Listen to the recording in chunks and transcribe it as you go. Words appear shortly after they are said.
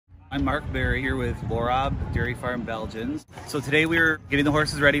I'm Mark Berry here with Lor-Rob Dairy Farm Belgians. So today we were getting the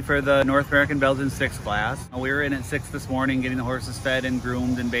horses ready for the North American Belgian 6 class. We were in at 6 this morning getting the horses fed and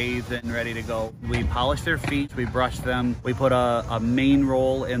groomed and bathed and ready to go. We polished their feet, we brushed them, we put a mane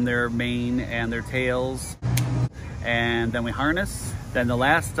roll in their mane and their tails, and then we harness. Then the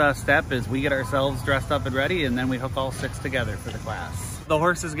last step is we get ourselves dressed up and ready, and then we hook all 6 together for the class. The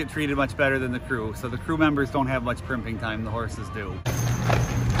horses get treated much better than the crew, so the crew members don't have much primping time, the horses do.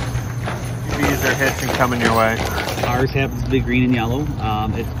 These are hitch and coming your way. Ours happens to be green and yellow.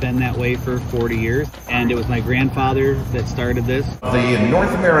 It's been that way for 40 years, and it was my grandfather that started this. The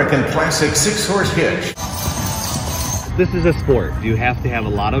North American Classic Six-Horse Hitch. This is a sport. You have to have a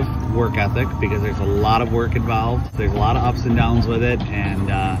lot of work ethic because there's a lot of work involved. There's a lot of ups and downs with it, and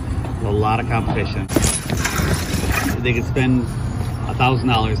a lot of competition. They could spend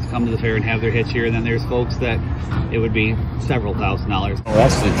 $1,000 to come to the fair and have their hitch here, and then there's folks that it would be several $1,000s. Oh,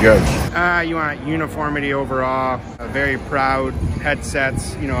 that's the judge. You want uniformity overall, very proud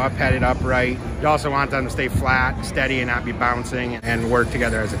headsets, headed upright. You also want them to stay flat, steady, and not be bouncing, and work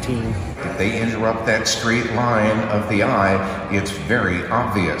together as a team. If they interrupt that straight line of the eye, it's very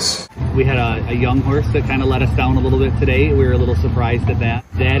obvious. We had a young horse that kind of let us down a little bit today. We were a little surprised at that.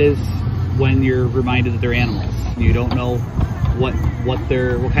 That is when you're reminded that they're animals. You don't know what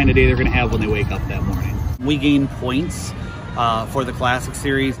kind of day they're going to have when they wake up that morning. We gain points for the Classic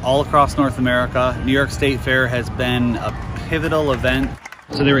Series all across North America. New York State Fair has been a pivotal event.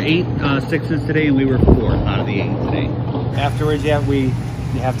 So there were 8 6s today, and we were 4th out of the 8 today. Afterwards, you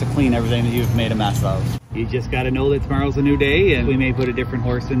have to clean everything that you've made a mess of. You just got to know that tomorrow's a new day, and we may put a different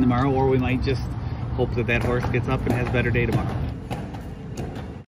horse in tomorrow, or we might just hope that that horse gets up and has a better day tomorrow.